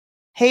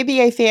Hey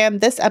BA fam,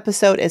 this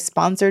episode is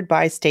sponsored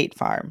by State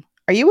Farm.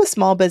 Are you a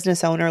small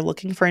business owner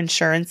looking for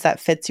insurance that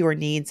fits your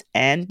needs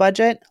and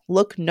budget?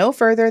 Look no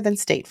further than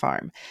State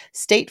Farm.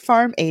 State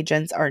Farm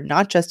agents are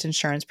not just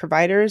insurance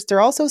providers,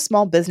 they're also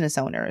small business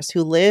owners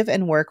who live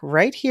and work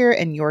right here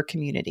in your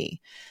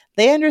community.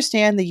 They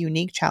understand the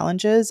unique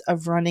challenges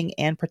of running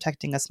and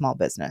protecting a small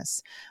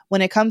business.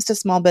 When it comes to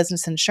small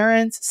business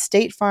insurance,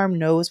 State Farm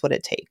knows what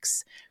it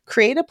takes.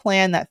 Create a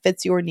plan that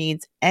fits your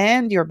needs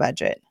and your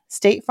budget.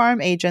 State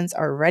Farm agents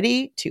are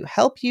ready to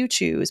help you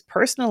choose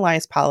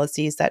personalized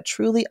policies that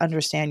truly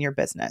understand your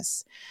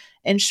business.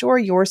 Insure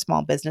your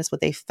small business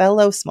with a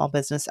fellow small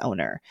business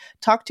owner.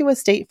 Talk to a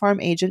State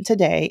Farm agent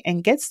today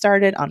and get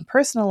started on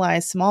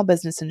personalized small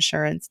business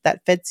insurance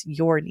that fits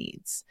your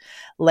needs.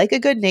 Like a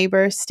good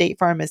neighbor, State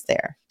Farm is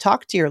there.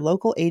 Talk to your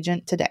local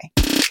agent today.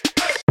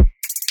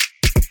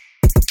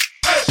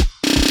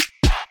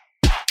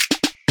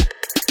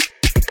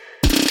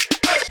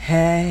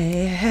 Hey.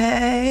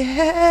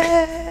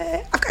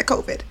 I've got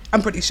COVID,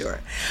 I'm pretty sure.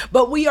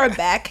 But we are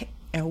back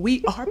and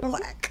we are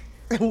black.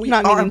 We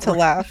not needing to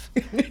laugh.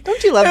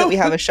 Don't you love that we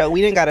have a show? We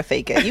didn't got to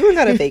fake it. You didn't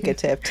got to fake it,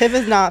 Tiff. Tiff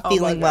is not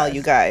feeling well,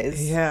 you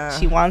guys. Yeah.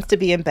 She wants to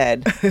be in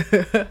bed.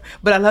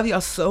 But I love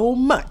y'all so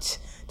much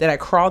that I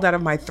crawled out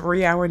of my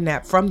 3-hour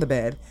nap from the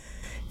bed,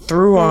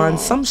 threw on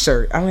some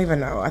shirt. I don't even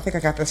know. I think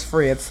I got this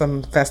free at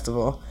some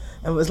festival.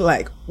 And was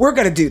like, we're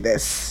going to do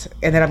this.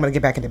 And then I'm going to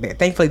get back into bed.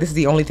 Thankfully, this is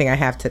the only thing I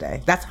have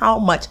today. That's how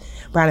much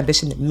Brown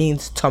Ambition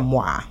means to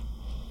moi.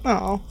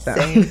 Oh,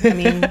 same. I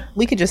mean,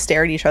 we could just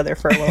stare at each other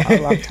for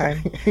a long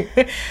time.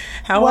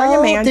 How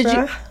are you,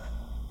 Mandra?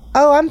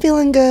 Oh, I'm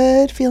feeling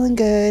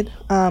good.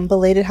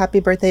 Belated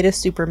happy birthday to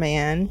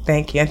Superman.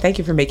 Thank you. And thank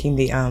you for making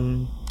the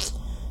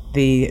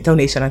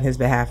donation on his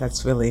behalf.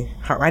 That's really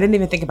hard. I didn't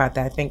even think about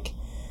that. I think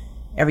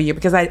every year,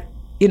 because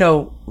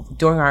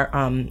during our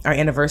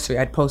anniversary,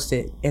 I'd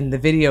posted, and the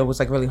video was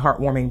like really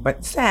heartwarming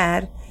but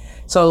sad.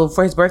 So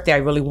for his birthday, I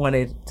really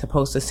wanted to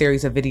post a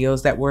series of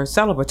videos that were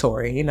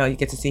celebratory. You know, you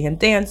get to see him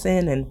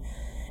dancing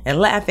and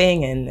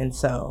laughing, and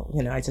so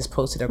I just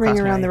posted across Ring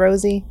around the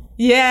rosy.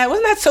 Yeah,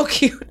 wasn't that so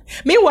cute?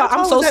 Meanwhile,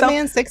 I'm so that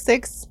man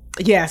 6'6".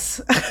 Yes.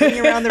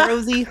 Ring around the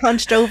rosy,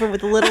 hunched over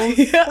with the little.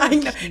 Yeah, I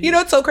know.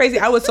 It's so crazy.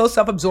 I was so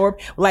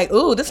self-absorbed. Like,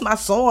 ooh, this is my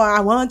song.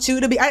 I want you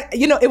to be.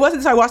 It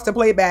wasn't until I watched the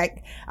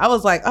playback. I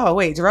was like, oh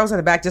wait, Jarrell's in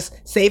the back just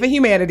saving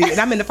humanity, and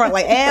I'm in the front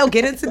like,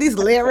 get into these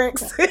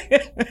lyrics.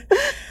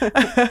 But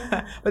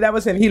that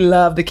was him. He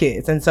loved the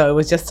kids, and so it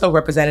was just so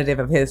representative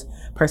of his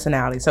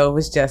personality. So it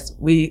was just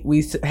we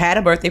had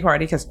a birthday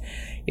party because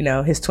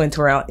his twin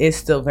Terrell is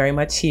still very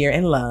much here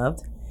and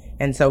loved.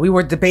 And so we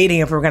were debating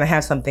if we were going to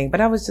have something,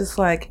 but I was just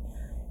like,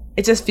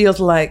 it just feels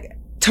like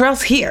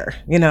Terrell's here,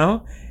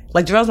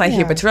 like Terrell's not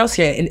here, but Terrell's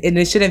here. And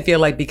it shouldn't feel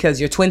like because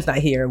your twin's not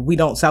here, we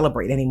don't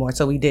celebrate anymore.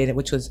 So we did it,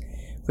 which was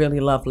really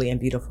lovely and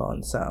beautiful.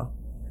 And so,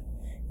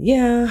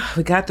 yeah,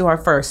 we got through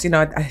our first,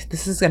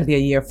 this is going to be a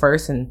year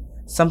first, and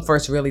some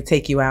firsts really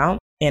take you out.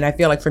 And I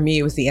feel like for me,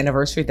 it was the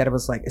anniversary that it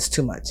was like, it's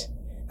too much.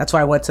 That's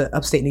why I went to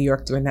upstate New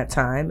York during that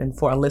time. And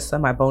for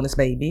Alyssa, my bonus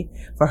baby,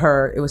 for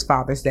her, it was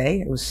Father's Day.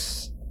 It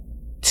was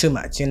too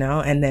much,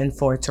 and then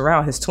for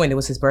Terrell, his twin, it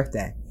was his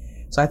birthday.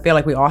 So I feel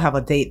like we all have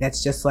a date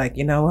that's just like,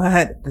 you know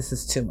what, this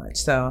is too much.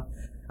 So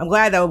I'm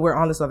glad that we're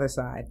on this other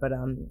side. But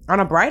on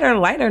a brighter,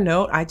 lighter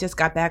note, I just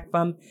got back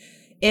from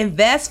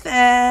InvestFest.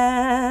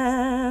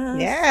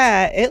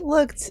 Yeah, it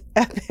looked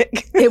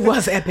epic. It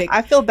was epic.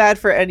 I feel bad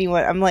for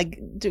anyone. I'm like,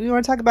 do we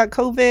want to talk about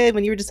COVID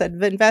when you were just at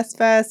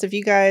InvestFest? If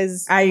you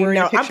guys, I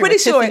know, I'm pretty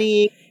sure.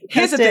 Tiffany,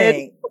 here's the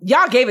thing.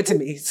 Y'all gave it to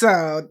me,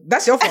 so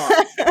that's your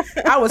fault.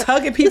 I was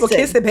hugging people,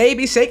 kissing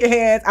babies, shaking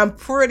hands. I'm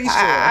pretty sure.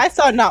 I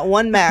saw not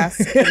one mask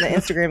in the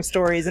Instagram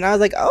stories, and I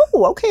was like,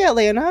 oh, okay,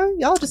 Atlanta.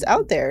 Y'all just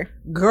out there.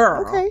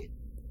 Girl. Okay.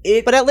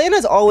 But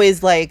Atlanta's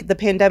always like, the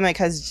pandemic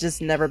has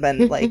just never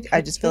been like,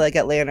 I just feel like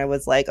Atlanta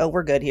was like, oh,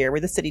 we're good here.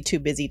 We're the city too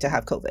busy to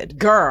have COVID.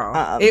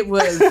 Girl, it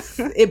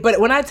was, but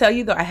when I tell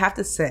you though, I have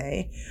to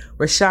say,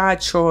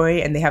 Rashad, Troy,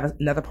 and they have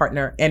another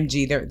partner,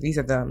 MG. These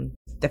are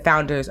the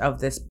founders of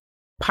this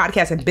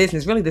podcast and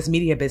business, really this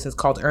media business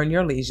called Earn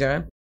Your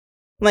Leisure.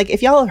 Like,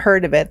 if y'all have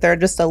heard of it, they're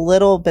just a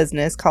little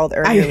business called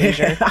Earn Your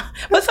Leisure.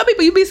 But some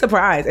people, you'd be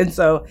surprised. And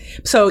so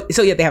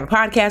yeah, they have a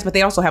podcast, but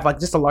they also have like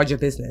just a larger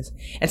business.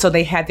 And so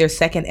they had their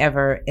second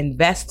ever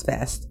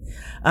InvestFest.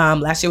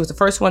 Last year was the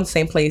first one,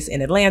 same place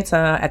in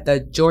Atlanta at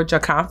the Georgia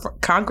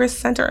Congress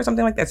Center or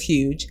something like that. That's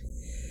huge.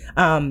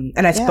 And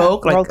I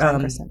spoke World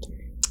Congress Center.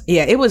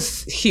 Yeah, it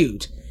was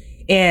huge.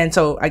 And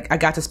so I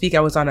got to speak. I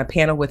was on a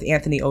panel with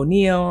Anthony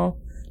O'Neill,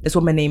 this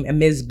woman named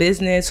Ms.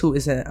 Business, who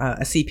is a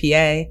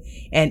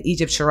CPA, and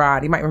Egypt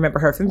Sherrod. You might remember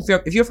her.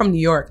 If you're from New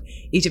York,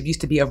 Egypt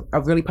used to be a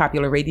really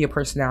popular radio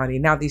personality.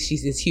 Now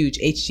she's this huge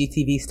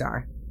HGTV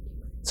star.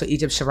 So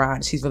Egypt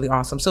Sherrod, she's really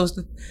awesome. So it's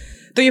the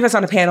three of us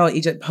on the panel.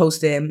 Egypt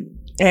hosted,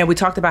 and we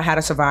talked about how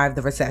to survive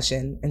the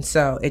recession. And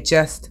so it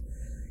just,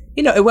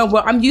 it went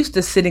well. I'm used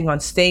to sitting on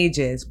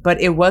stages, but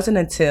it wasn't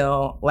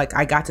until like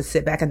I got to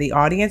sit back in the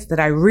audience that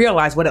I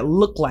realized what it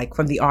looked like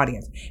from the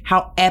audience,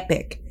 how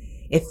epic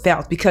it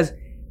felt, because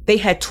they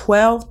had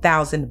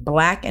 12,000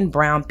 Black and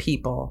brown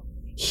people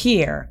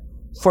here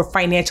for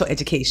financial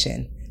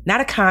education,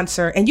 not a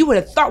concert. And you would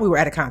have thought we were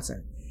at a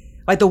concert.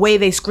 Like the way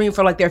they scream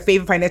for like their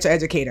favorite financial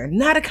educator,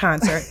 not a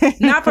concert,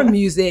 not for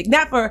music,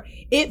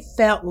 it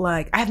felt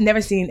like I've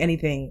never seen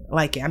anything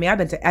like it. I mean,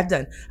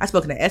 I've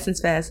spoken at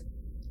Essence Fest.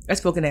 I've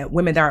spoken at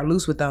Women That Are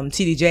Loose with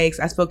TD Jakes.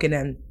 I've spoken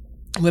at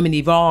Women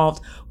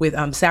Evolved with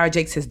Sarah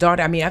Jakes, his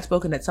daughter. I mean, I've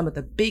spoken at some of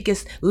the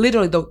biggest,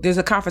 there's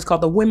a conference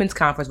called the Women's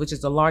Conference, which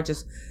is the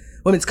largest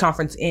women's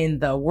conference in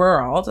the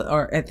world,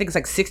 or I think it's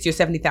like 60 or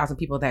 70,000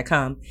 people that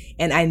come.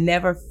 And I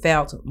never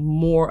felt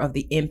more of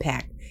the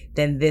impact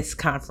than this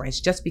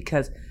conference, just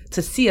because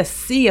to see a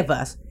sea of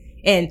us,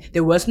 and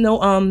there was no,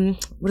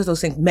 what are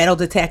those things? Metal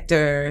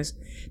detectors.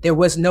 There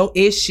was no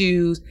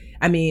issues.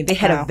 I mean, they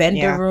had a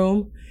vendor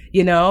room,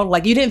 you know,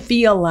 like you didn't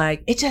feel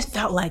like, it just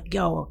felt like,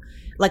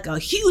 like a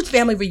huge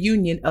family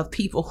reunion of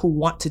people who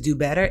want to do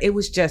better. It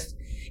was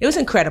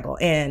incredible.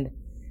 And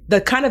the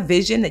kind of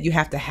vision that you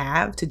have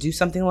to do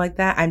something like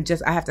that,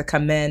 I have to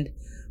commend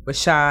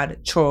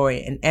Rashad,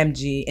 Troy, and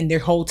MG and their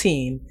whole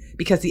team,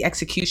 because the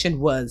execution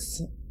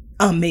was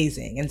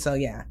amazing. And so,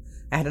 yeah,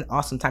 I had an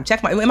awesome time.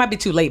 It might be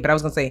too late, but I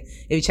was going to say,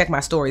 if you check my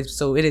stories,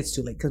 so it is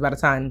too late, because by the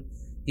time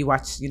you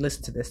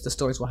listen to this, the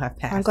stories will have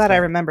passed. I'm glad I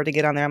remember to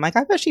get on there. I'm like,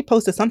 I bet she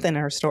posted something in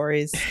her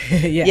stories.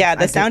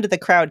 The sound of the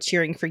crowd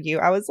cheering for you.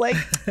 I was like,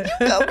 you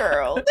go,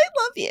 girl. They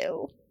love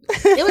you.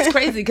 It was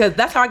crazy, because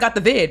that's how I got the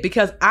vid,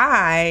 because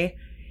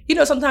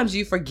sometimes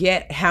you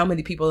forget how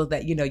many people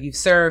that, you've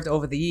served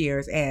over the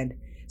years. And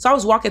so I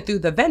was walking through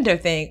the vendor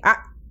thing.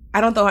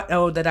 I don't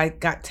know that I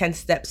got 10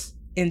 steps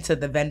into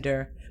the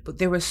vendor, but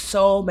there were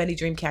so many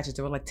dream catchers.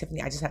 They were like, Tiffany,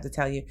 I just have to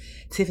tell you.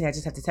 Tiffany, I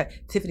just have to tell you.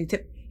 Tiffany.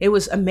 It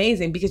was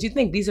amazing, because you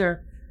think these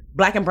are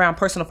Black and brown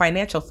personal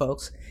financial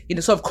folks.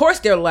 So of course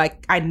they're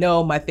like, I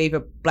know my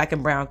favorite Black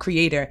and brown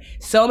creator.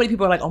 So many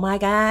people are like, oh my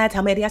God,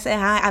 tell Mandy I said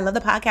hi. I love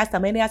the podcast. Tell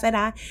Mandy I said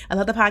hi. I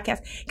love the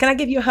podcast. Can I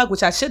give you a hug?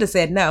 Which I should have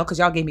said no, because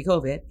y'all gave me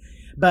COVID.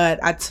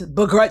 But I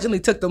begrudgingly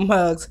took them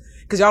hugs,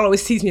 because y'all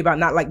always tease me about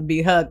not liking to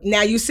be hugged.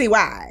 Now you see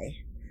why.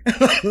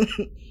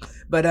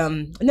 But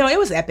no, it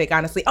was epic,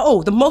 honestly.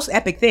 Oh, the most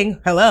epic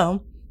thing,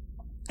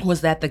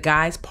 was that the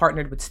guys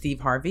partnered with Steve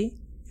Harvey.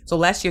 So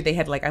last year they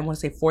had I want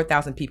to say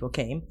 4,000 people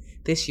came.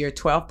 This year,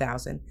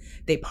 12,000.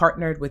 They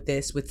partnered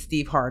with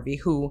Steve Harvey,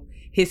 who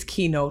his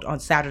keynote on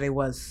Saturday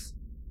was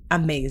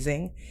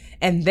amazing.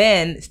 And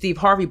then Steve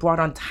Harvey brought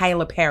on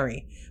Tyler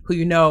Perry, who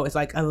is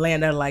like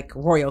Atlanta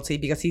royalty,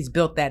 because he's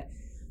built that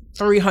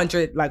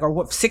 300 or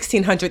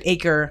 1,600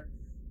 acre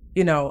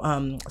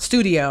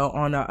studio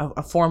on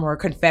a former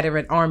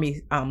Confederate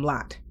Army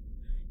lot,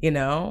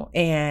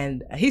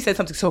 and he said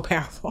something so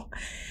powerful.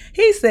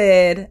 He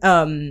said,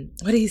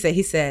 what did he say?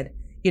 He said,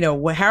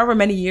 however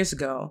many years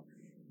ago,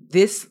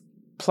 this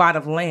plot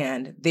of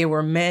land, there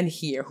were men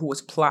here who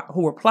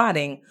were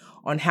plotting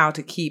on how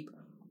to keep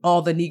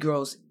all the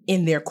Negroes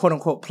in their quote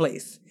unquote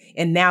place.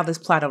 And now this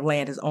plot of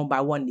land is owned by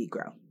one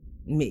Negro,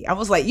 me. I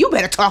was like, you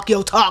better talk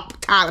your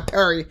talk, Tyler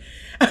Perry.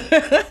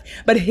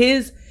 But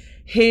his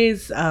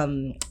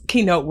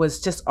keynote was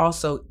just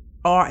also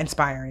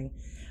awe-inspiring.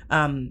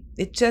 To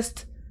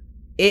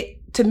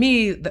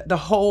me, the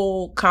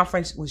whole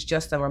conference was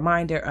just a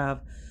reminder of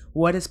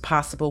what is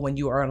possible when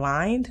you are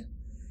aligned,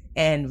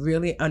 and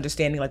really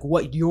understanding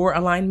what your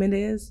alignment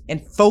is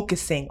and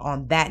focusing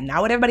on that,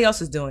 not what everybody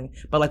else is doing,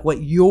 but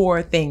what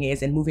your thing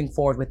is, and moving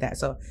forward with that.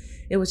 So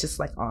it was just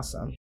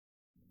awesome.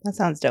 That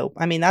sounds dope.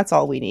 I mean, that's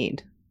all we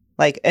need.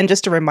 And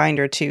just a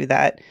reminder too,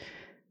 that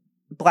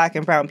Black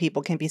and brown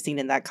people can be seen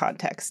in that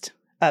context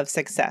of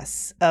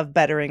success, of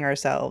bettering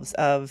ourselves,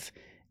 of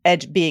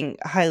being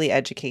highly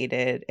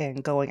educated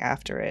and going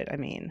after it. I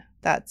mean,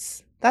 that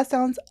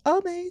sounds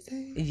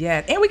amazing.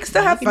 Yeah, and we can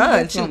still have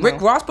fun. Rick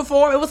Ross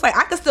performed. It was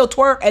I could still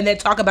twerk and then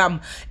talk about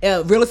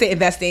real estate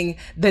investing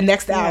the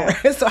next hour.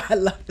 So I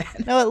love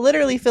that. No, it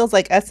literally feels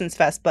like Essence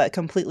Fest, but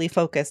completely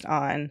focused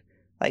on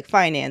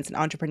finance and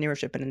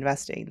entrepreneurship and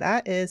investing.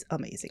 That is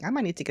amazing. I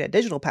might need to get a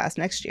digital pass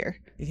next year.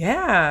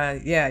 Yeah,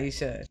 you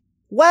should.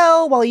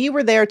 Well, while you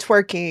were there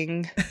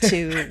twerking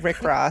to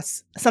Rick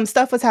Ross, some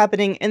stuff was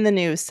happening in the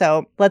news.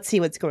 So let's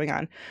see what's going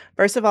on.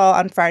 First of all,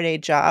 on Friday,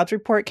 jobs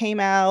report came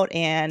out,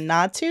 and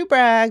not to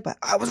brag, but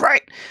I was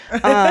right.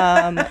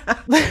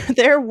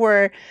 There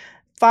were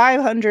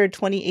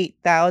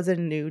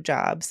 528,000 new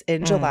jobs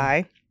in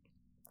July.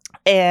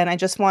 And I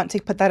just want to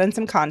put that in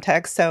some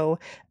context. So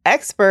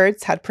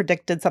experts had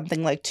predicted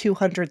something like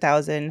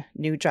 200,000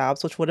 new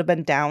jobs, which would have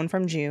been down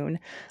from June,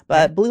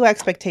 but blew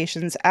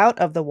expectations out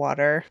of the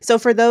water. So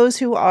for those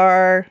who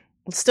are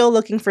still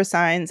looking for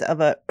signs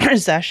of a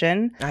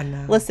recession, I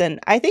know. Listen,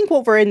 I think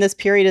what we're in this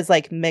period is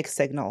mixed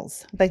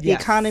signals. The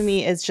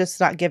economy is just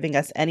not giving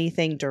us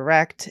anything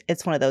direct.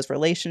 It's one of those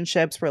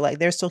relationships where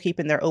they're still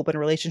keeping their open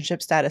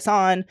relationship status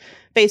on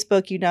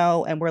Facebook,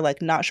 and we're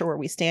not sure where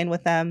we stand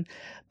with them.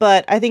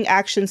 But I think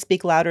actions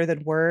speak louder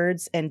than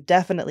words, and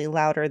definitely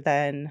louder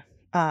than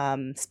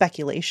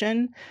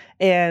speculation.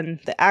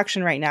 And the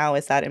action right now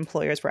is that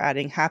employers were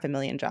adding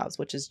 500,000 jobs,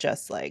 which is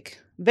just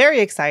very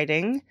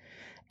exciting.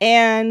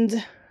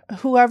 And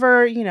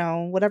whoever,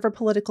 whatever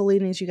political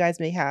leanings you guys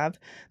may have,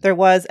 there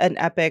was an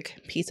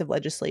epic piece of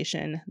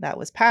legislation that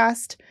was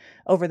passed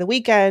over the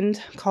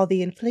weekend called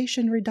the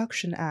Inflation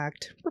Reduction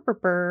Act.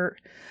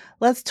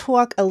 Let's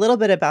talk a little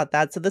bit about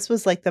that. So this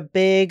was like the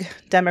big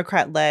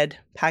Democrat-led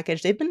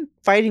package. They've been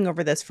fighting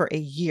over this for a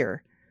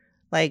year,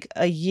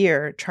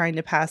 trying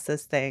to pass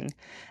this thing.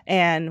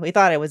 And we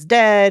thought it was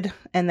dead.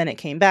 And then it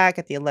came back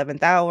at the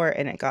 11th hour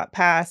and it got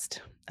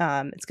passed.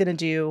 It's going to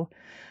do,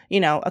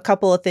 a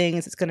couple of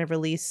things. It's going to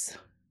release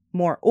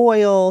more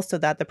oil so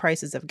that the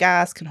prices of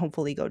gas can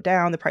hopefully go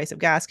down. The price of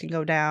gas can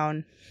go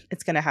down.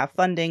 It's going to have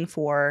funding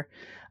for,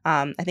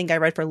 I think I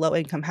read for low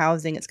income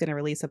housing. It's going to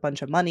release a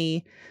bunch of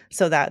money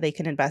so that they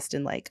can invest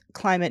in like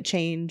climate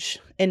change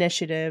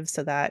initiatives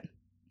so that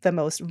the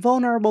most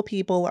vulnerable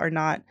people are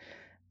not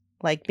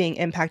like being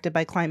impacted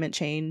by climate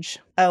change.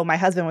 Oh, my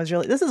husband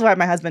this is why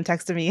my husband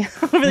texted me.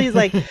 He's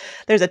like,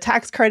 there's a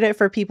tax credit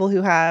for people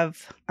who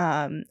have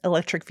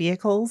electric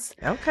vehicles.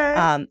 Okay.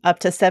 Up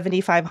to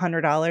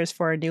 $7,500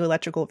 for a new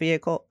electrical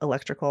vehicle.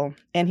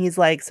 And he's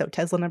like, so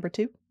Tesla number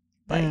 2?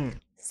 Like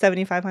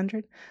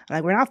 7,500? I'm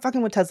like, we're not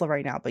fucking with Tesla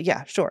right now, but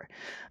yeah, sure.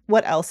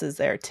 What else is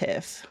there,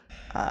 Tiff?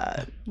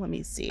 Let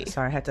me see.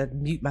 Sorry, I had to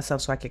mute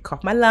myself so I could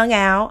cough my lung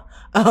out.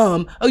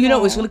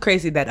 It's really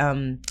crazy that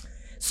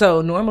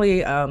so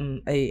normally,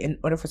 in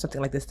order for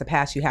something like this to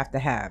pass, you have to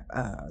have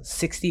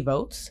 60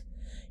 votes,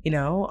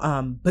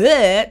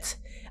 but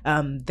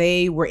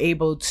they were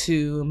able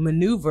to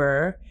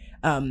maneuver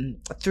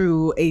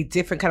through a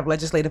different kind of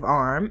legislative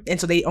arm. And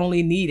so they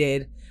only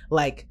needed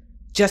like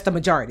just a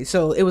majority.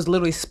 So it was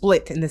literally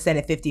split in the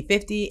Senate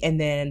 50-50. And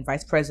then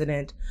Vice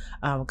President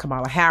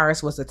Kamala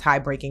Harris was the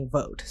tie-breaking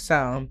vote.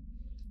 So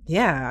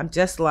yeah, I'm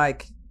just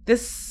like,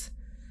 this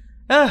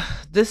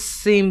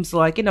seems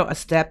like, a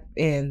step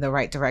in the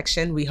right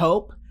direction, we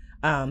hope.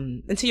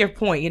 And to your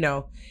point,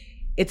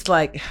 it's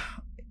like,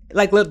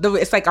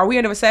 it's like, are we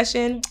in a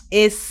recession?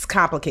 It's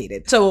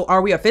complicated. So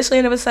are we officially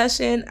in a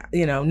recession?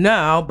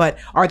 No, but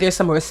are there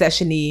some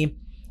recession-y,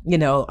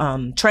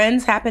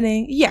 trends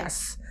happening?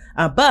 Yes.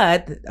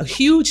 But a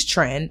huge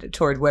trend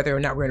toward whether or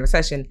not we're in a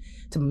recession,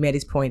 to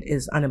Maddie's point,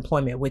 is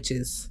unemployment, which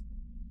is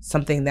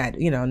something that,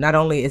 not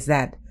only is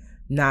that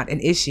not an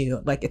issue,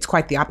 like it's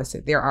quite the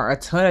opposite. There are a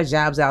ton of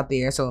jobs out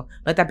there. So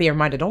let that be a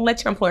reminder. Don't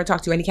let your employer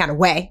talk to you any kind of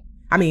way.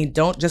 I mean,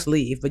 don't just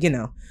leave, but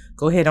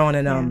go ahead on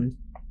and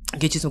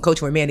get you some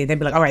coaching with Mandy and then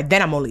be like, all right,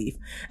 then I'm gonna leave.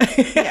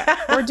 Yeah.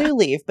 Or do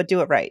leave, but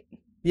do it right.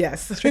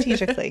 Yes.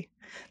 Strategically.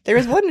 There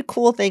was one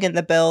cool thing in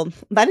the bill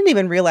that I didn't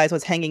even realize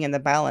was hanging in the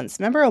balance.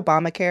 Remember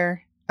Obamacare?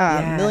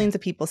 Millions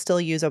of people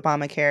still use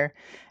Obamacare,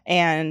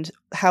 and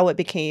how it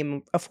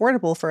became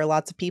affordable for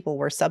lots of people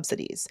were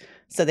subsidies.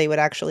 So they would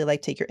actually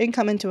like take your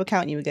income into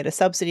account and you would get a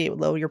subsidy. It would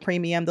lower your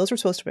premium. Those were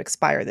supposed to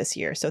expire this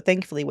year. So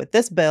thankfully with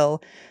this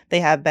bill, they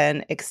have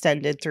been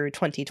extended through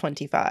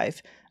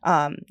 2025.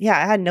 I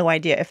had no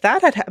idea if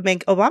that had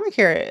make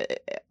Obamacare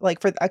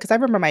because I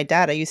remember my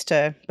dad,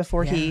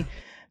 before he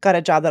got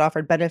a job that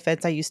offered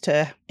benefits, I used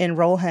to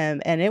enroll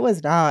him and it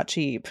was not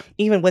cheap,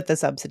 even with the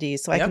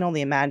subsidies. So I can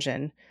only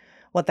imagine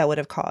what that would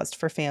have caused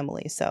for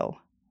families. So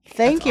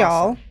thank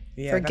y'all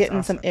for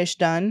getting some ish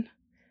done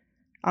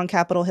on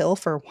Capitol Hill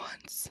for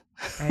once.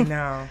 I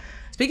know.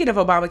 Speaking of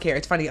Obamacare,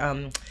 it's funny.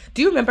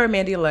 Do you remember,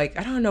 Mandy, I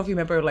don't know if you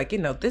remember,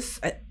 this,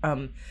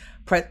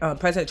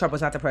 President Trump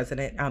was not the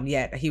president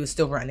yet. He was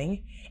still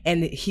running.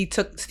 And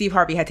Steve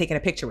Harvey had taken a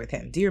picture with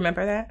him. Do you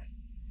remember that?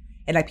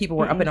 And people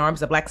were up in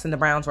arms. The blacks and the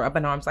browns were up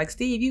in arms. Like,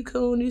 Steve, you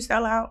cool, you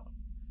sell out.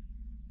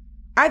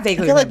 I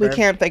vaguely feel remember. Like we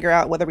can't figure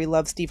out whether we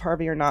love Steve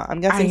Harvey or not. I'm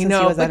guessing since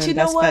he was at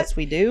InvestFest,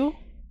 we do.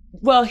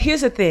 Well,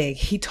 here's the thing.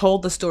 He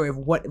told the story of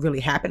what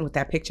really happened with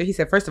that picture. He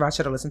said, first of all, I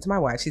should have listened to my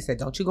wife. She said,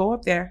 don't you go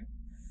up there.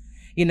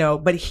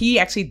 But he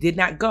actually did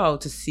not go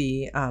to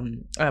see,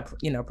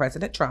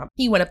 President Trump.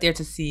 He went up there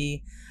to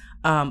see,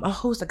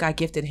 who's the guy,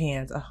 Gifted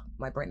Hands? Oh,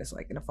 my brain is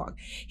in a fog.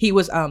 He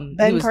was,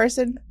 Ben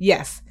Carson?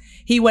 Yes.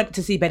 He went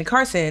to see Ben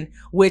Carson,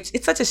 which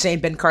it's such a shame,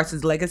 Ben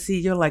Carson's legacy.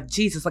 You're like,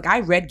 Jesus, I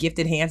read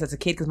Gifted Hands as a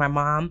kid because my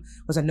mom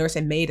was a nurse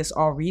and made us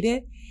all read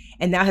it.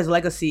 And now his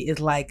legacy is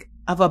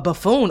of a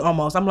buffoon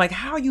almost. I'm like,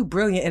 how are you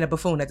brilliant and a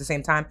buffoon at the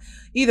same time?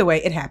 Either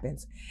way, it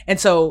happens. And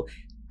so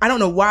I don't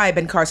know why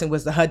Ben Carson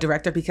was the HUD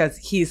director, because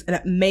he's an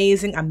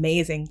amazing,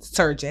 amazing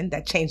surgeon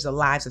that changed the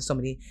lives of so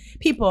many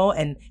people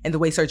and the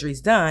way surgery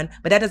is done.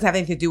 But that doesn't have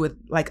anything to do with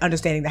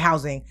understanding the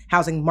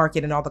housing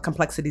market and all the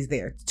complexities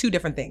there. It's two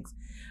different things.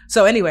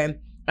 So anyway,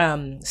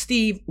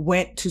 Steve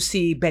went to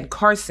see Ben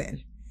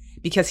Carson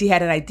because he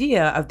had an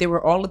idea of there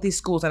were all of these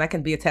schools, and I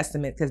can be a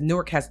testament because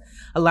Newark has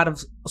a lot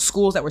of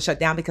schools that were shut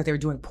down because they were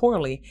doing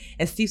poorly.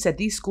 And Steve said,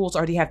 these schools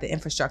already have the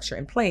infrastructure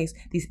in place,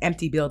 these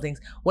empty buildings.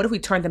 What if we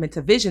turn them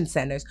into vision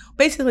centers?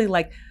 Basically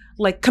like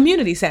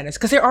community centers,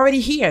 because they're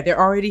already here. They're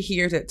already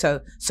here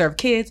to serve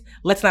kids.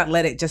 Let's not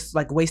let it just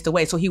waste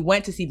away. So he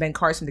went to see Ben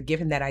Carson to give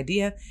him that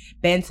idea.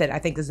 Ben said, I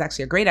think this is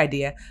actually a great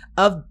idea.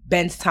 Of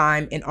Ben's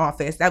time in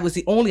office, that was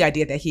the only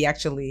idea that he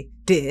actually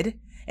did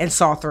and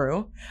saw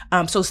through.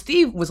 So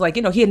Steve was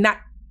he had not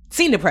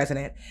seen the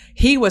president.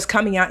 He was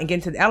coming out and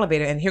getting to the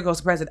elevator, and here goes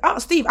the president. Oh,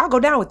 Steve, I'll go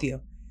down with you.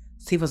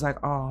 Steve was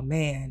like, oh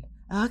man,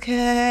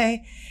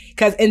 okay.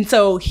 And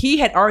so he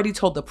had already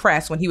told the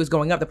press when he was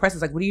going up, the press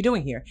was like, what are you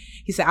doing here?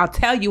 He said, I'll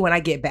tell you when I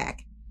get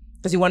back.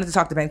 Because he wanted to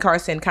talk to Ben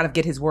Carson, kind of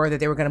get his word that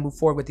they were going to move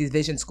forward with these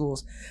vision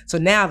schools. So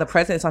now the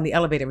president's on the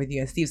elevator with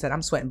you, and Steve said,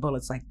 I'm sweating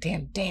bullets. Like,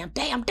 damn.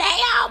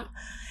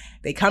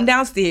 They come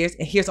downstairs,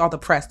 and here's all the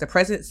press. The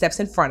president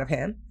steps in front of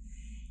him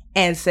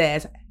and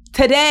says,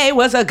 today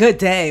was a good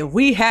day.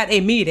 We had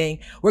a meeting.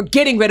 We're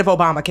getting rid of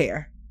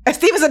Obamacare. And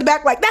Steve was in the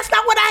back like, that's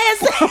not what I had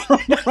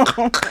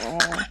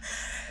said.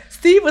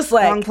 Steve was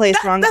like, wrong place,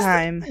 wrong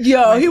time. He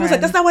was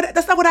like, that's not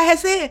what I had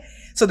said.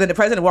 So then the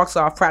president walks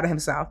off, proud of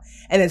himself.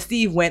 And then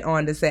Steve went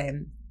on to say,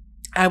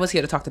 I was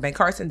here to talk to Ben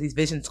Carson, these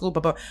vision school,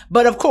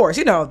 but of course,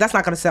 that's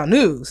not going to sell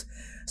news.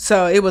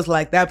 So it was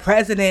like that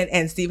president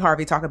and Steve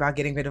Harvey talk about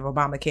getting rid of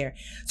Obamacare.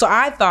 So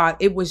I thought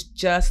it was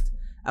just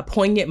a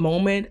poignant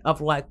moment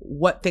of like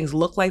what things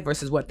look like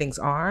versus what things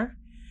are,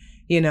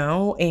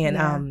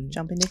 and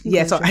jumping to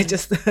conclusions. So I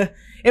just,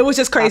 it was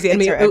just crazy.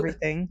 Optics are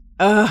everything.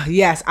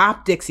 Yes,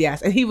 optics,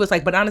 yes. And he was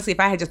like, but honestly, if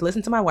I had just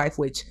listened to my wife,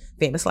 which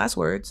famous last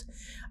words,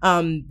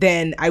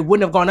 then I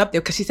wouldn't have gone up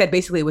there, because she said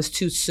basically it was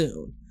too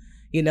soon.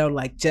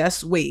 Like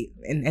just wait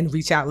and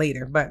reach out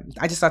later. But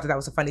I just thought that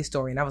was a funny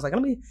story, and I was like,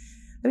 let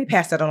me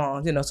pass that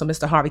along, so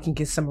Mr. Harvey can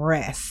get some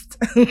rest.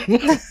 So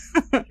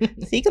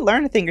you could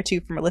learn a thing or two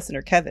from our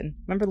listener, Kevin.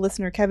 Remember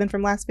listener Kevin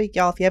from last week?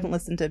 Y'all, if you haven't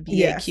listened to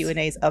BA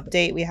Q&A's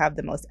update, we have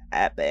the most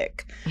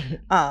epic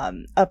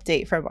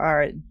update from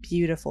our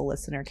beautiful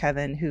listener,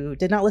 Kevin, who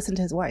did not listen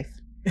to his wife.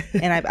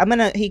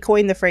 And he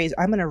coined the phrase,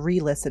 I'm going to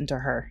re-listen to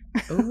her.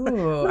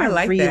 Ooh, I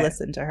like that.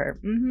 Re-listen to her.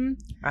 Mm-hmm.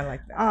 I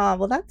like that.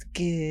 Well, that's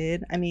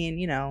good. I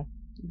mean,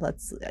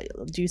 let's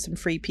do some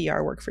free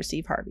PR work for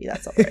Steve Harvey.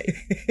 That's all right.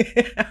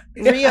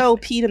 Rio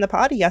peed in the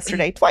potty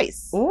yesterday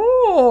twice.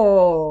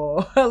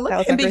 Oh, look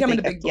at him becoming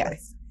a big boy.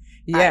 Yes.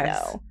 I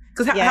know.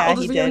 Because how old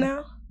is Rio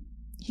now?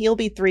 He'll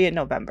be 3 in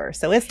November,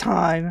 so it's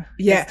time.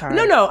 Yeah. It's time.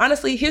 No.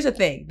 Honestly, here's the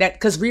thing: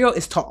 because Rio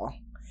is tall,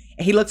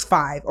 and he looks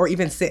 5 or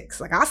even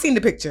 6. Like I've seen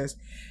the pictures.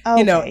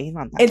 Okay,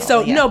 and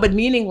so no, but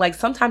meaning like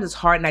sometimes it's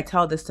hard, and I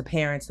tell this to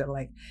parents that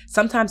like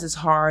sometimes it's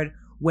hard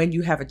when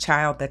you have a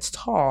child that's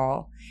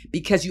tall,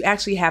 because you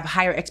actually have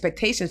higher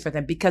expectations for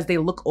them because they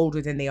look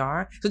older than they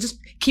are. So just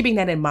keeping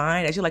that in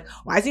mind as you're like,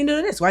 why is he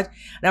doing this? Why? And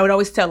I would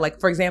always tell, like,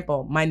 for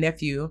example, my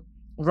nephew,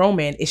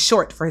 Roman, is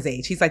short for his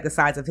age. He's like the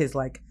size of his,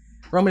 like,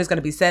 Roman is going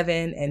to be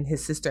 7 and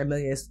his sister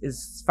Amelia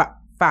is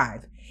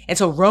 5. And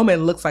so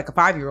Roman looks like a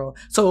 5-year-old.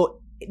 So,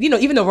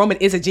 even though Roman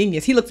is a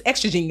genius, he looks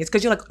extra genius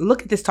because you're like,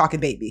 look at this talking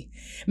baby.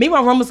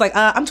 Meanwhile, Roman's like,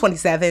 I'm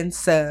 27,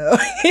 so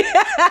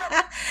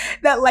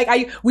that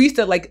like we used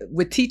to like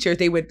with teachers,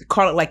 they would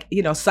call it like,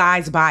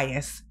 size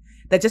bias.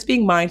 That just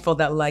being mindful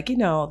that like,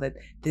 that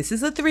this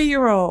is a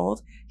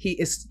 3-year-old. He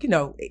is,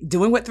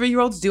 doing what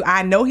 3-year-olds do.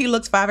 I know he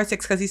looks 5 or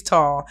 6 because he's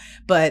tall,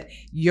 but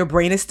your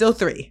brain is still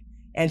 3.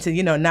 And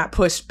to, not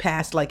push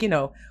past like,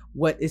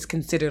 what is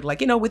considered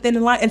like, within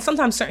the line. And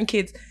sometimes certain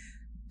kids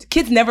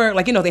never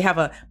like, they have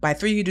a by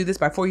 3 you do this,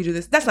 by 4 you do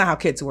this. That's not how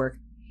kids work.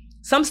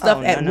 Some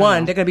stuff at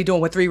 1, they're going to be doing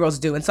what 3-year-olds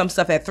do. And some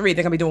stuff at 3,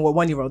 they're going to be doing what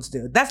 1-year-olds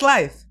do. That's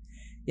life,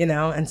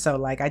 And so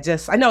like, I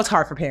know it's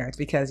hard for parents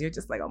because you're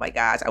just like, oh my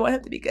gosh, I want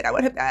him to be good. I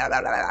want him to, blah,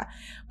 blah, blah, blah.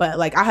 But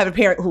like, I have a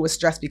parent who was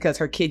stressed because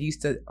her kid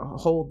used to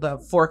hold the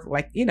fork,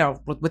 like,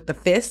 with the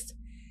fist.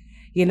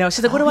 She's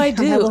like, what do I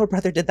do? My little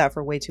brother did that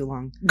for way too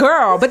long.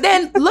 Girl, but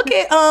then look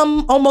at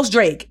Almost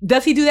Drake.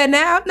 Does he do that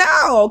now?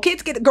 No,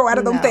 kids get to grow out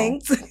of them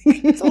things.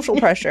 Social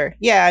pressure.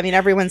 Yeah, I mean,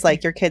 everyone's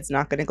like, your kid's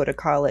not going to go to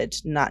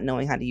college not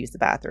knowing how to use the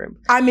bathroom.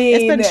 I mean,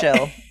 it's been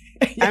chill.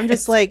 Yes. I'm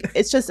just like,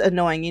 it's just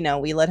annoying.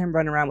 We let him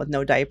run around with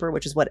no diaper,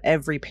 which is what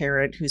every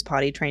parent who's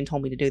potty trained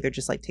told me to do. They're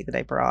just like, take the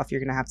diaper off.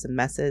 You're going to have some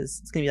messes.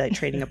 It's going to be like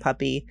training a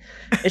puppy.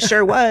 It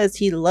sure was.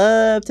 He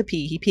loved to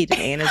pee. He peed in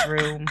Anna's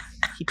room.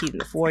 He peed in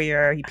the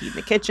foyer. He peed in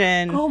the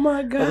kitchen. Oh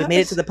my God. But we made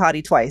it to the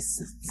potty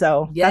twice.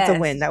 So that's a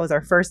win. That was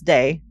our first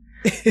day.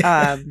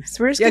 So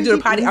we're just going to do a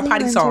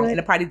potty song and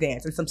a potty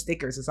dance and some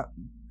stickers or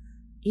something.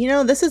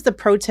 This is the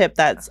pro tip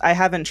I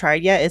haven't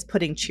tried yet, is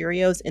putting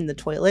Cheerios in the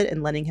toilet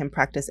and letting him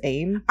practice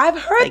aim. I've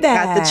heard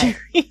that. Got the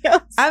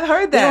Cheerios. I've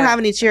heard that. We don't have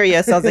any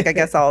Cheerios, so I was like, I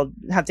guess I'll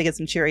have to get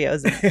some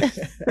Cheerios.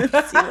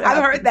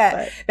 I've heard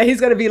that he's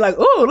going to be like,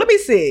 ooh, let me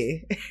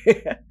see.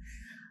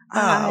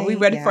 Are we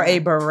ready for a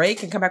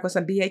break and come back with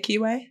some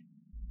BAQA?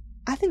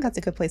 I think that's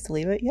a good place to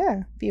leave it.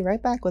 Yeah. Be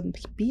right back with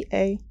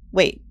BA.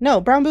 Wait,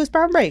 no, Brown Boost,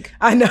 Brown Break.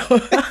 I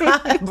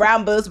know.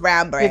 Brown Boost,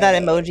 Brown Break. With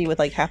that emoji with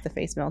like half the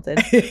face melted.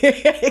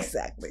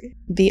 Exactly.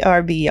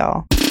 BRB,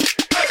 y'all.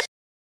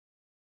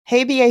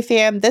 Hey, BA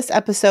fam. This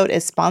episode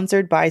is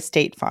sponsored by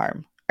State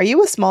Farm. Are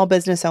you a small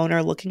business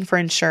owner looking for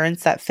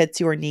insurance that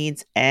fits your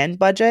needs and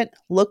budget?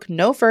 Look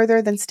no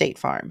further than State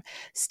Farm.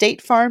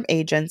 State Farm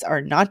agents are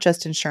not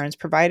just insurance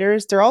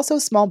providers, they're also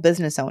small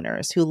business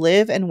owners who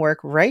live and work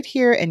right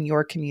here in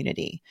your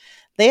community.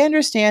 They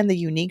understand the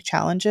unique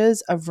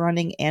challenges of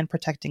running and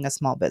protecting a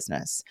small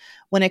business.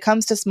 When it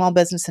comes to small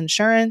business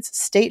insurance,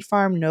 State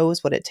Farm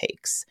knows what it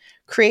takes.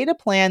 Create a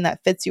plan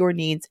that fits your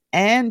needs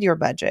and your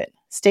budget.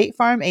 State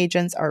Farm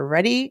agents are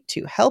ready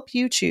to help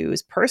you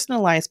choose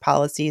personalized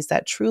policies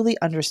that truly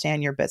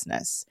understand your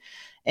business.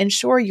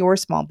 Insure your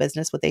small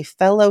business with a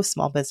fellow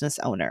small business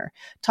owner.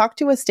 Talk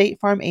to a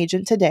State Farm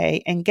agent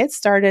today and get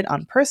started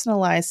on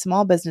personalized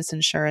small business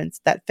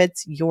insurance that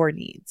fits your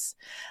needs.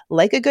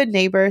 Like a good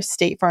neighbor,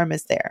 State Farm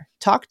is there.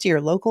 Talk to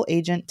your local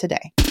agent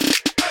today.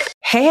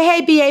 Hey,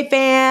 BA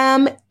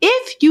fam.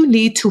 If you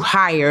need to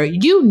hire,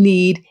 you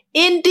need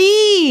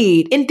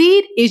Indeed.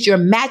 Indeed is your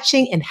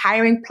matching and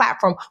hiring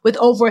platform with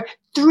over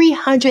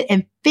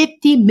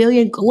 350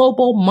 million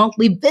global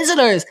monthly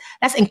visitors.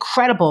 That's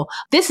incredible.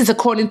 This is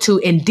according to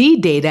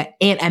Indeed data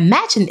and a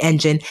matching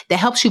engine that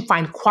helps you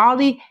find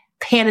quality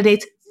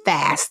candidates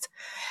fast.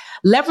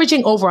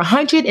 Leveraging over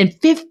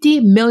 150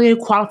 million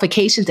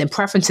qualifications and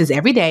preferences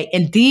every day,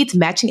 Indeed's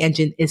matching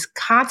engine is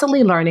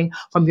constantly learning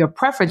from your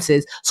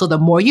preferences. So the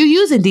more you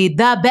use Indeed,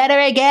 the better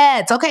it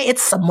gets. Okay,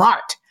 it's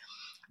smart.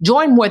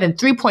 Join more than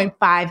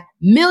 3.5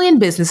 million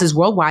businesses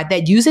worldwide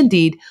that use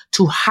Indeed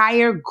to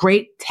hire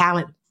great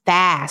talent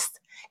fast.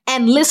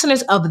 And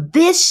listeners of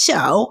this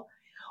show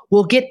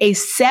will get a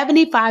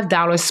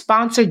 $75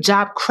 sponsored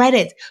job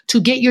credit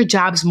to get your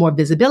jobs more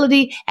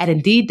visibility at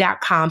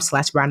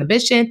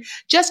Indeed.com/BrownAmbition.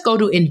 Just go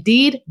to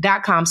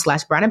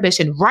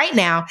Indeed.com/BrownAmbition right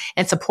now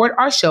and support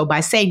our show by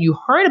saying you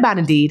heard about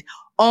Indeed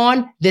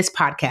on this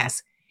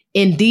podcast.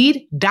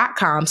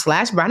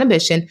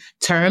 Indeed.com/BrownAmbition.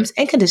 Terms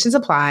and conditions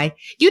apply.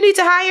 You need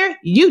to hire,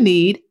 you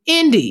need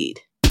Indeed.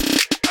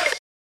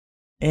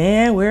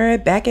 And we're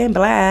back in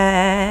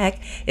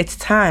black. It's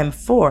time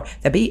for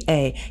the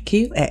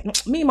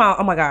BAQA. Meanwhile,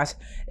 oh my gosh,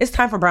 it's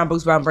time for Brown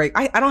Boost, Brown Break.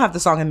 I don't have the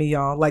song in me,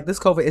 y'all. Like, this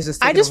COVID is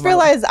just... I just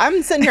realized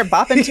I'm sitting here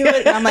bopping to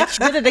it, and I'm like, she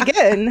did it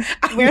again.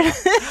 Oh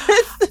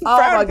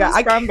my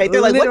God. Brown Break.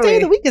 They're like, what day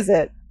of the week is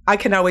it? I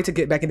cannot wait to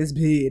get back in this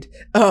bed.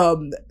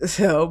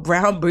 So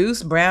Brown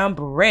Boost, Brown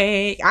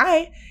Break.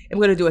 I am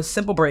going to do a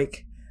simple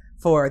break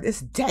for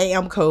this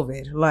damn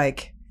COVID.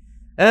 Like,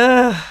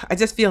 I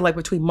just feel like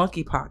between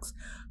monkeypox,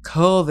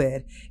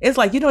 COVID, it's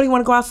like, you don't even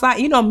want to go outside.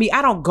 You know me,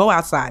 I don't go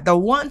outside. The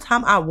one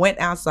time I went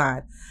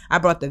outside, I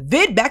brought the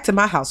vid back to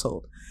my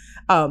household.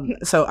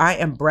 So I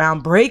am brown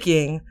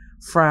breaking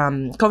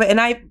from COVID.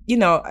 And I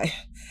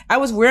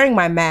was wearing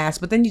my mask,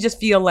 but then you just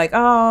feel like,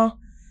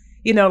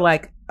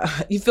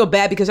 you feel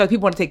bad because other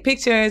people want to take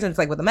pictures and it's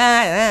like with the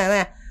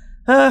mask,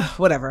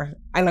 whatever.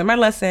 I learned my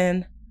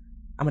lesson.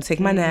 I'm going to take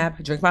my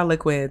nap, drink my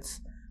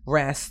liquids,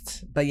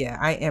 rest. But yeah,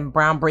 I am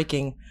brown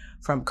breaking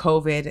from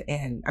COVID.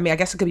 And I mean, I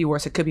guess it could be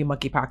worse. It could be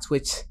monkeypox,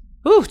 which,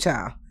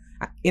 child.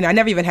 I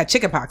never even had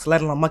chickenpox,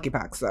 let alone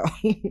monkeypox. So.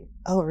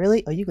 Oh,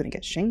 really? Are you going to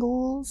get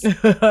shingles? No,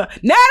 don't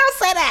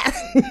say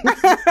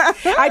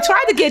that. I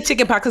tried to get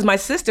chickenpox because my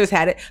sisters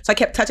had it. So I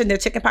kept touching their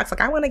chickenpox.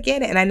 Like, I want to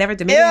get it. And I never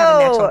did. Maybe I have a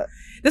natural.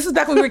 This is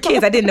back when we were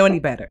kids. I didn't know any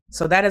better.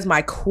 So that is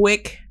my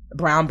quick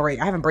brown break.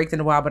 I haven't braked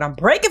in a while, but I'm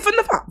breaking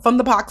from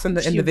the pox in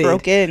the vid. She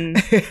broke in.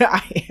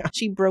 I am.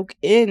 She broke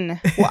in.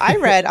 Well, I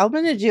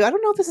don't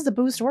know if this is a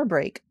boost or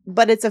break,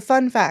 but it's a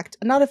fun fact.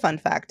 Not a fun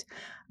fact.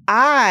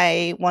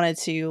 I wanted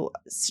to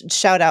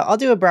shout out, I'll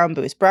do a brown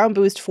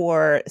boost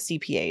for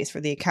CPAs,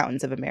 for the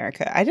Accountants of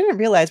America. I didn't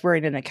realize we're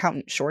in an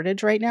accountant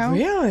shortage right now.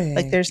 Really?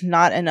 Like, there's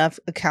not enough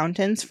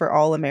accountants for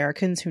all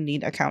Americans who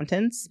need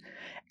accountants.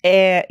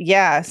 And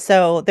yeah,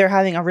 so they're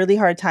having a really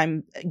hard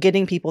time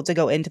getting people to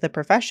go into the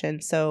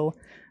profession. So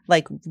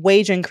like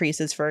wage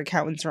increases for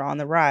accountants are on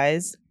the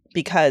rise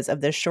because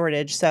of this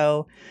shortage.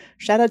 So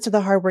shout out to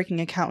the hardworking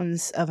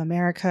accountants of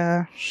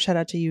America. Shout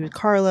out to you,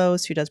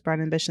 Carlos, who does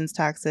Brown Ambition's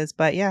taxes.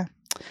 But yeah,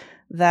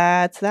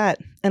 that's that.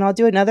 And I'll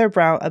do another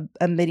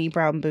a mini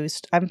brown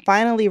boost. I'm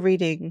finally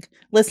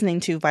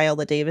listening to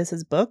Viola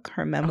Davis's book,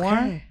 her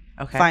memoir,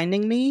 Okay.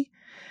 Finding Me.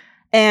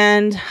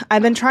 And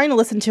I've been trying to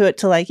listen to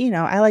it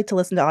I like to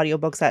listen to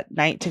audiobooks at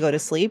night to go to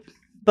sleep.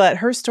 But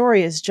her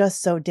story is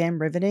just so damn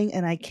riveting.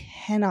 And I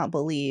cannot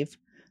believe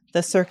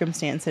the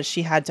circumstances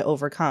she had to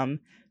overcome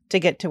to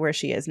get to where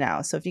she is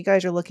now. So if you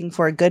guys are looking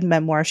for a good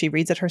memoir, she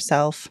reads it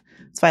herself.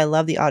 That's why I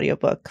love the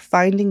audiobook.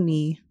 Finding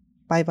Me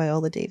by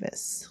Viola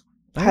Davis.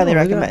 Highly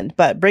recommend.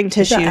 But bring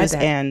tissues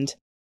and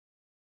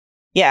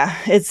yeah,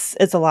 it's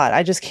a lot.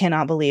 I just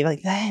cannot believe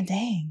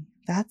dang,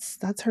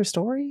 that's her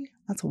story.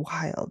 That's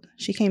wild.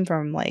 She came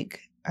from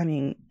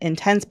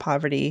intense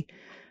poverty,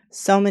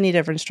 so many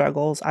different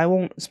struggles. I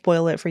won't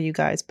spoil it for you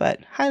guys, but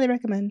highly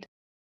recommend.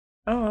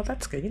 Oh,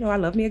 that's good. I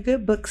love me a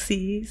good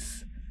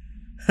booksies.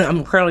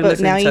 I'm currently but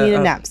listening now to... you need a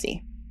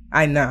napsy.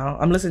 I know.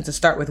 I'm listening to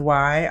Start With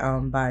Why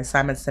by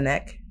Simon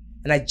Sinek.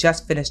 And I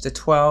just finished a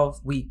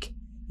 12-week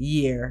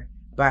year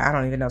by, I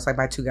don't even know, it's like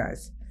by two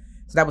guys.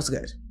 So that was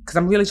good. Because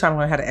I'm really trying to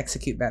learn how to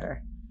execute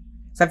better.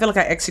 So I feel like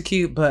I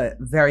execute, but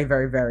very,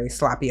 very, very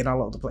sloppy and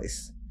all over the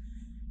place.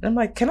 And I'm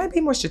like, can I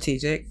be more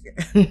strategic?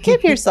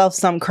 Give yourself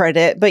some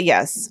credit. But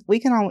yes, we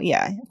can all,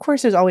 of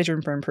course there's always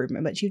room for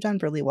improvement, but you've done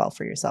really well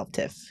for yourself,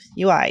 Tiff.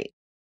 You all right.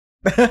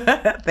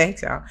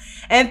 Thanks, y'all.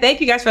 And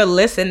thank you guys for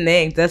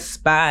listening,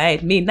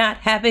 despite me not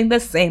having the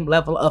same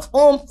level of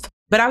oomph.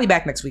 But I'll be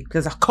back next week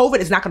because COVID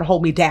is not going to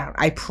hold me down.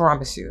 I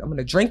promise you. I'm going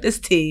to drink this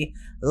tea,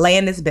 lay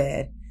in this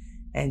bed,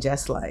 and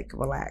just like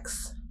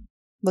relax.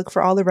 Look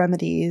for all the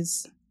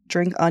remedies.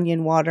 Drink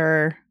onion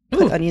water.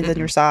 Put onions in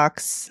your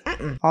socks.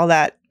 All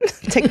that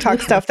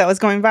TikTok stuff that was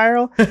going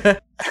viral.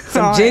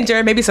 Some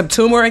ginger, maybe some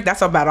turmeric.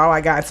 That's about all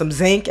I got. Some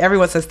zinc.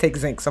 Everyone says take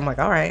zinc. So I'm like,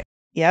 all right.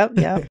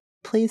 Yep.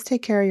 Please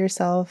take care of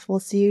yourself. We'll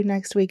see you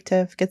next week,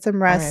 Tiff. Get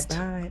some rest.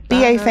 Right,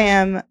 BA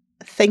fam,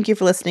 thank you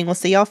for listening. We'll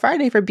see y'all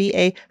Friday for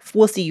BA.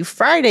 We'll see you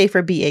Friday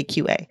for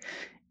BAQA,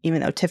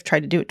 even though Tiff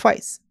tried to do it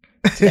twice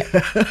today.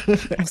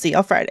 We'll see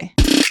y'all Friday.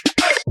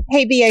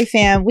 Hey, BA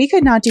fam, we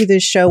could not do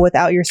this show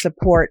without your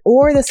support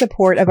or the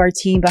support of our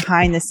team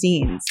behind the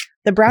scenes.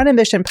 The Brown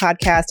Ambition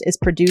podcast is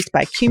produced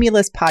by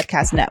Cumulus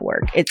Podcast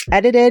Network. It's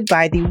edited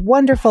by the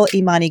wonderful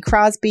Imani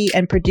Crosby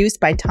and produced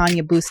by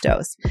Tanya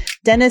Bustos.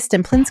 Dennis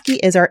Stemplinsky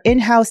is our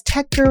in-house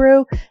tech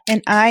guru,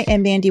 and I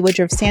am Mandy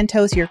Woodruff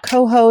Santos, your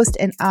co-host,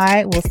 and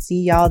I will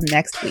see y'all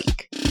next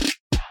week.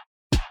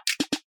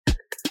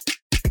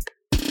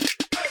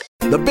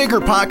 The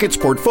Bigger Pockets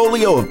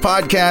portfolio of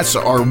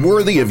podcasts are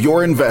worthy of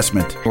your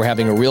investment. We're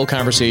having a real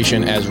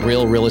conversation as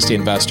real estate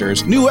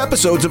investors. New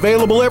episodes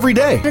available every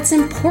day. It's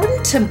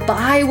important to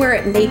buy where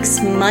it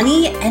makes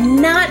money and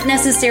not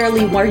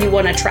necessarily where you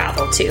want to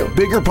travel to.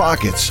 Bigger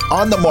Pockets,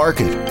 On the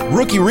Market,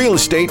 Rookie Real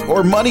Estate,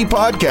 or Money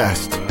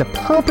Podcast. The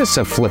purpose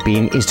of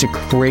flipping is to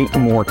create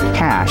more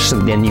cash so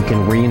then you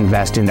can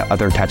reinvest into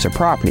other types of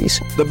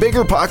properties. The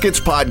Bigger Pockets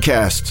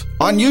Podcast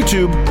on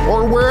YouTube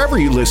or wherever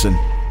you listen.